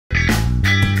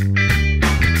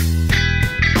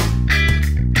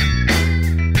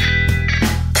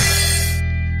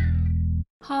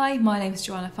Hi, my name is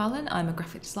Joanna Fallon. I'm a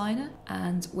graphic designer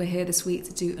and we're here this week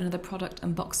to do another product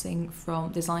unboxing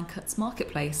from Design Cuts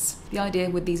Marketplace. The idea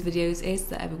with these videos is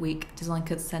that every week Design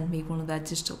Cuts send me one of their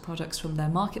digital products from their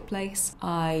marketplace.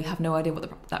 I have no idea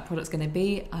what that product's going to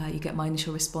be. You get my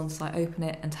initial response as I open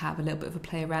it and to have a little bit of a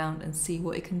play around and see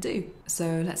what it can do.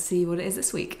 So let's see what it is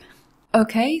this week.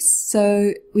 Okay,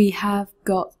 so we have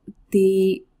got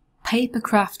the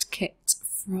papercraft kit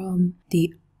from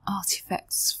the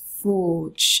Artifex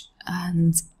Forge,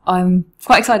 and I'm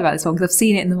quite excited about this one because I've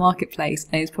seen it in the marketplace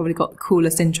and it's probably got the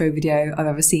coolest intro video I've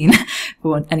ever seen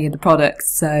for any of the products.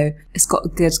 So it's got a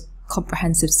good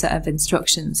comprehensive set of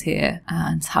instructions here,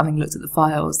 and having looked at the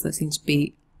files there seem to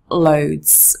be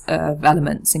loads of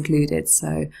elements included,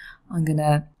 so I'm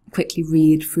gonna quickly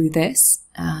read through this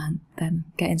and then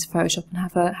get into Photoshop and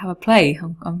have a play.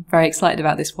 I'm very excited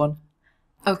about this one.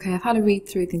 Okay, I've had a read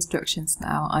through the instructions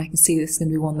now. I can see this is going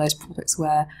to be one of those products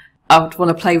where I would want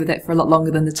to play with it for a lot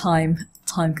longer than the time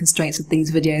constraints of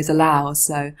these videos allow,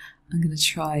 so I'm going to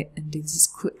try and do this as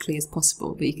quickly as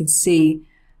possible. But you can see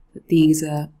that these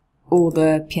are all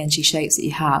the PNG shapes that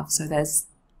you have, so there's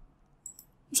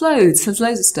loads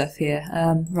of stuff here.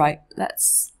 Right,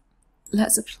 let's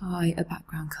apply a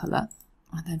background colour,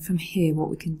 and then from here what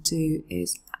we can do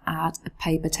is add a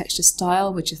paper texture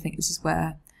style, which I think this is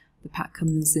where the pack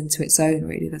comes into its own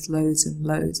really. There's loads and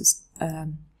loads of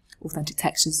authentic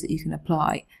textures that you can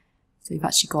apply. So you've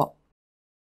actually got,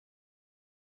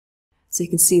 so you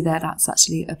can see there that's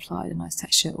actually applied a nice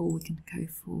texture, or we can go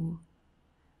for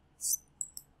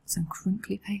some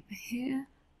crinkly paper here.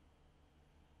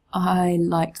 I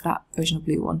liked that original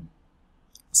blue one,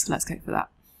 so let's go for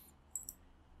that.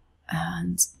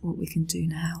 And what we can do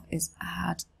now is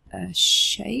add a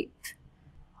shape,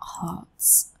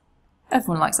 hearts.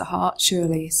 Everyone likes a heart,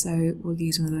 surely, so we'll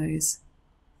use one of those.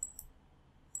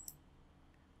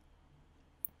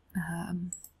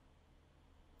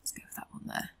 Let's go with that one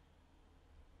there.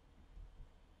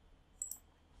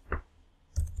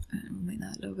 And we'll make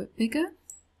that a little bit bigger.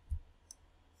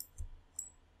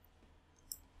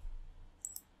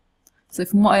 So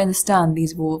from what I understand,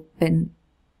 these have all been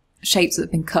shapes that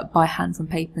have been cut by hand from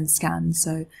paper and scanned,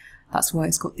 so that's why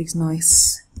it's got these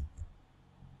nice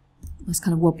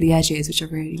kind of wobbly edges, which I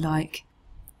really like.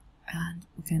 And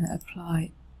we're going to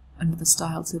apply another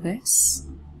style to this.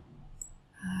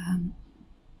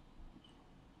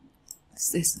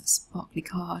 Is this a sparkly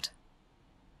card?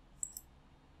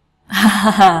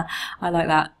 I like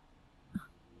that.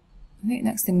 I think the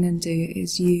next thing I'm going to do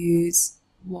is use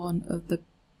one of the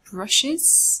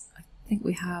brushes. I think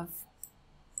we have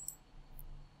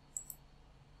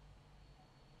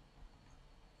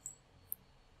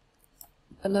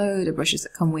a load of brushes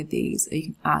that come with these that you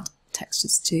can add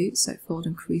textures to, so fold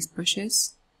and crease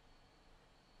brushes.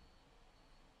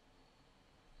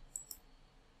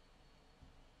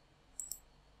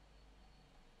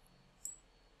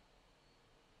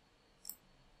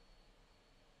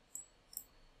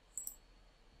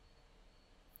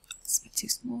 It's a bit too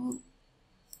small.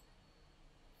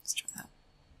 Let's try that.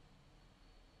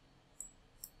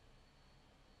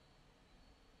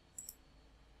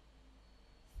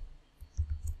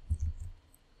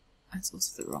 It's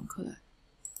also the wrong colour.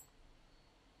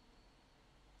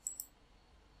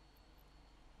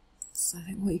 So I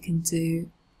think what you can do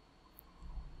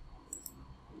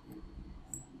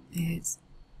is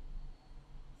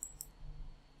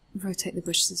rotate the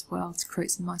brushes as well to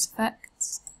create some nice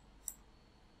effects.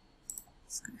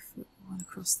 Let's go for one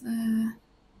across there.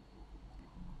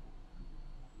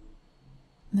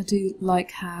 And I do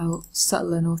like how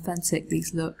subtle and authentic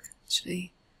these look,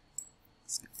 actually.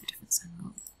 Let's go for a different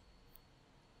angle.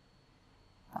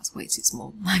 That's way too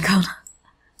small, my god.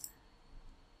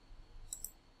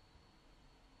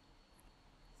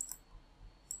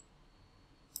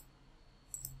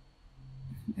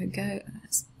 There we go,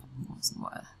 let's put more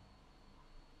somewhere.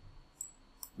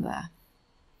 There.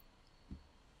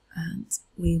 And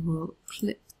we will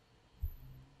clip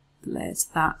the layer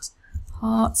to that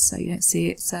heart so you don't see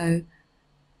it, so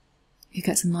you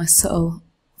get some nice subtle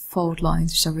fold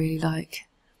lines, which I really like.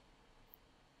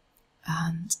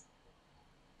 And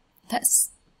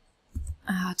let's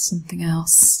add something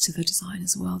else to the design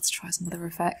as well to try some other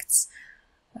effects.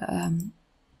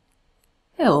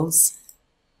 Hills.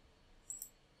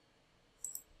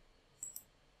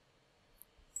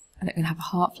 I think we're going to have a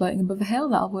heart floating above a hill,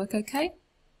 that'll work okay.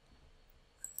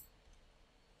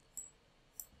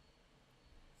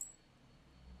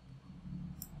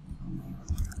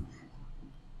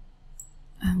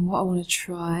 And what I want to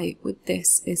try with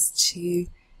this is to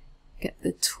get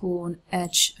the torn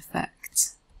edge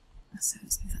effect. So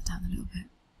let's move that down a little bit.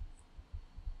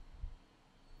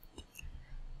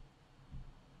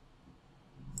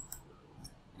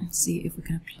 Let's see if we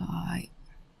can apply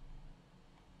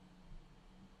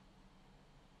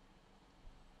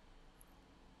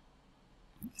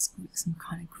some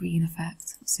kind of green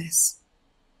effect. What's this?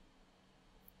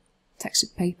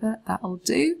 Textured paper, that'll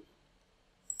do.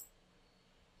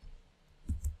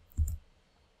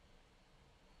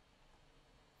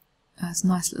 There's a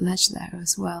nice little edge there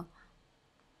as well.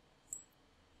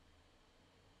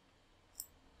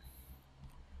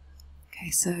 Okay,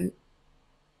 so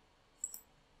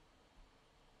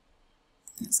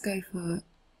let's go for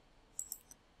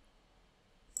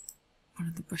one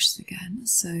of the brushes again.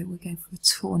 So we're going for a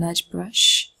torn edge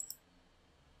brush.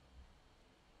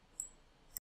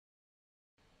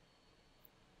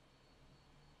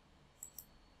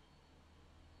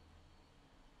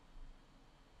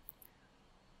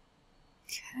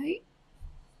 Okay,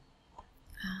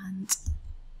 and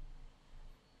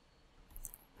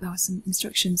there are some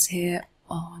instructions here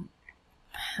on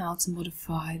how to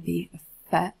modify the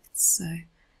effects. So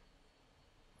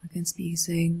we're going to be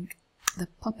using the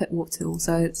puppet warp tool,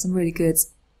 so it's some really good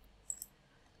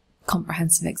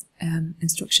comprehensive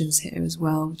instructions here as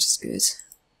well, which is good.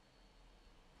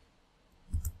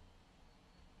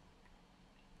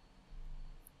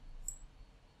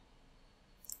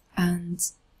 And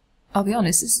I'll be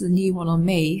honest, this is a new one on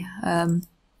me.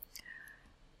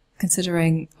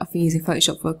 Considering I've been using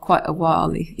Photoshop for quite a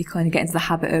while, you kind of get into the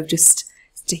habit of just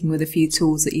sticking with a few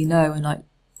tools that you know and like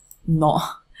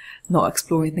not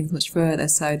exploring things much further.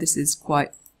 So this is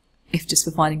quite, if just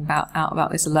for finding out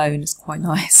about this alone, it's quite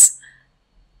nice.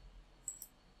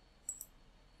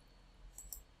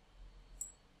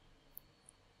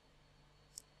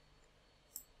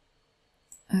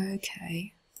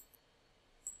 Okay.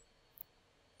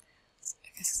 I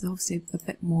guess there's obviously a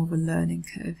bit more of a learning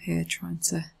curve here, trying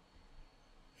to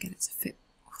get it to fit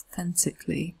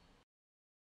authentically.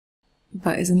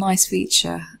 But it's a nice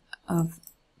feature of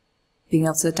being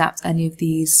able to adapt any of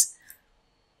these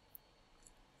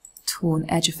torn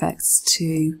edge effects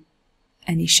to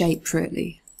any shape,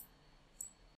 really.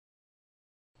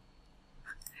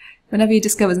 Whenever you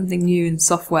discover something new in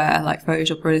software like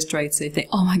Photoshop or Illustrator, you think,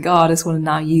 oh my god, I just want to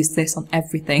now use this on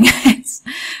everything.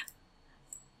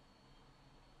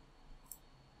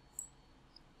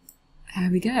 There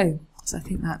we go. So I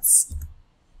think that's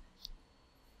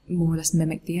more or less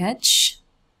mimic the edge.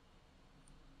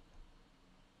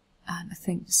 And I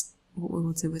think just what we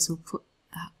will do is we'll put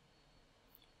that.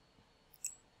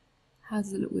 How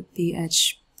does it look with the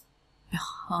edge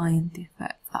behind the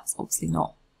effect? That's obviously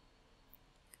not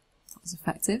as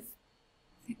effective.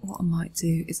 I think what I might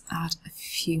do is add a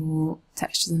few more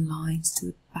textures and lines to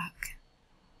the back.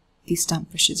 These stamp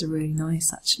brushes are really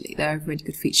nice actually. They're a really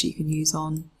good feature you can use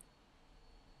on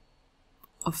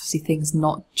obviously things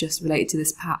not just related to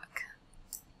this pack,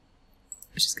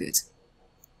 which is good.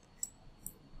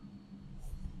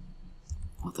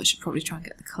 Although I should probably try and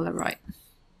get the colour right.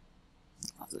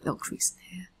 There's a little crease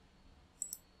in here.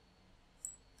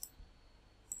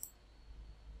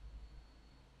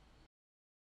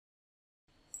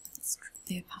 Let's drop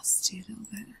the opacity a little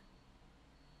bit.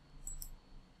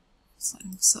 Slightly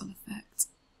more subtle effect.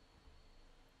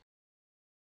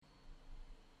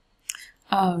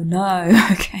 Oh no,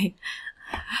 okay.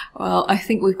 Well, I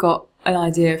think we've got an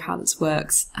idea of how this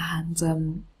works,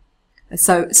 and there's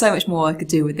so much more I could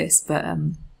do with this, but I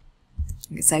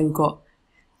can say we've got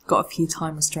a few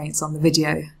time restraints on the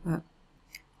video, but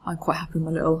I'm quite happy with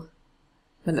my little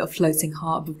floating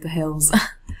heart above the hills.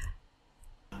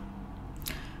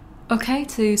 Okay,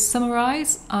 to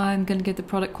summarise, I'm going to give the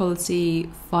product quality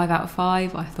 5 out of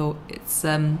 5. I thought it's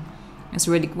a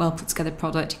really well put together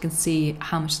product. You can see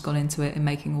how much has gone into it in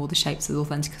making all the shapes as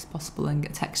authentic as possible and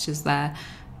get textures there.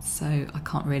 So I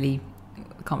can't really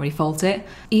fault it.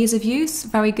 Ease of use,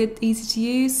 very good, easy to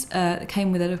use. It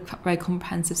came with a very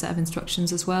comprehensive set of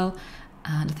instructions as well.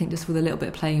 And I think just with a little bit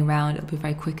of playing around, it'll be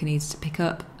very quick and easy to pick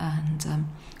up. And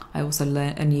I also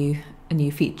learned a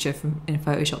new feature in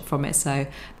Photoshop from it, so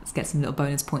let's get some little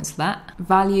bonus points for that.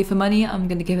 Value for money, I'm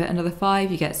going to give it another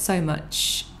 5. You get so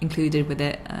much included with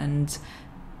it, and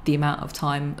the amount of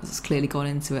time that's clearly gone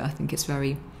into it, I think it's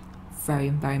very, very,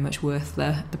 very much worth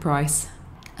the price.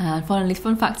 And finally,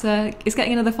 fun factor is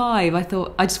getting another 5.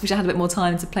 I just wish I had a bit more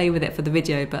time to play with it for the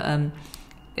video, but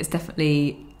it's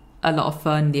definitely a lot of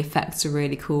fun. The effects are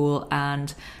really cool,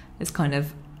 and there's kind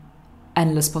of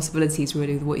endless possibilities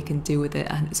really with what you can do with it,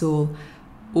 and it's all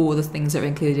the things that are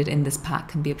included in this pack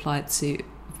can be applied to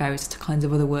various kinds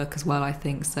of other work as well, I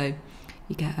think. So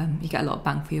you get a lot of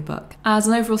bang for your buck. As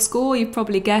an overall score, you've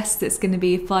probably guessed it's going to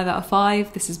be 5 out of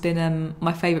 5. This has been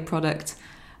my favourite product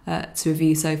to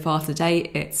review so far to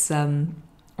date. It's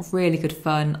really good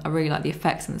fun. I really like the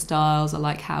effects and the styles. I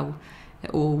like how it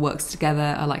all works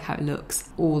together. I like how it looks.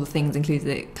 All the things included,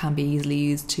 it can be easily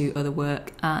used to other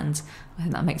work, and I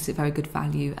think that makes it very good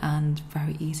value and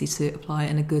very easy to apply,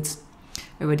 and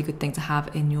a really good thing to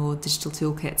have in your digital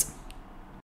toolkit.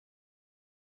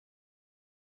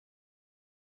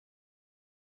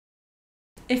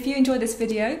 If you enjoyed this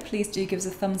video, please do give us a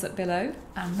thumbs up below,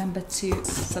 and remember to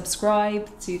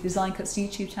subscribe to Design Cuts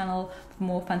YouTube channel for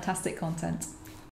more fantastic content.